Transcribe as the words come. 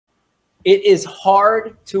it is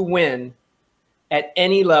hard to win at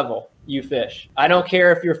any level you fish. I don't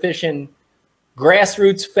care if you're fishing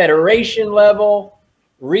grassroots federation level,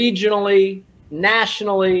 regionally,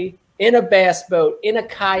 nationally, in a bass boat, in a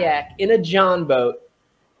kayak, in a John boat.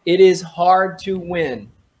 It is hard to win.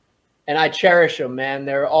 And I cherish them, man.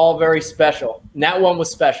 They're all very special. And that one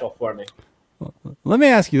was special for me. Let me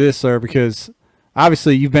ask you this, sir, because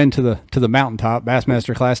obviously you've been to the mountaintop,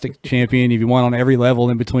 Bassmaster Classic champion. You've won on every level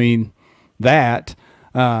in between that.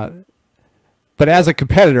 But as a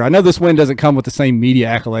competitor, I know this win doesn't come with the same media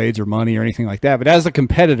accolades or money or anything like that, but as a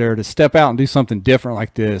competitor to step out and do something different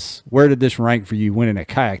like this, where did this rank for you winning a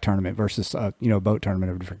kayak tournament versus a boat tournament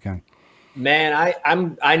of a different kind? Man,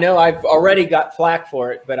 I know I've already got flack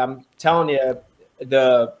for it, but I'm telling you,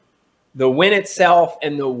 the win itself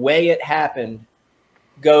and the way it happened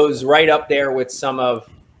goes right up there with some of,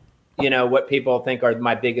 what people think are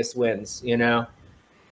my biggest wins,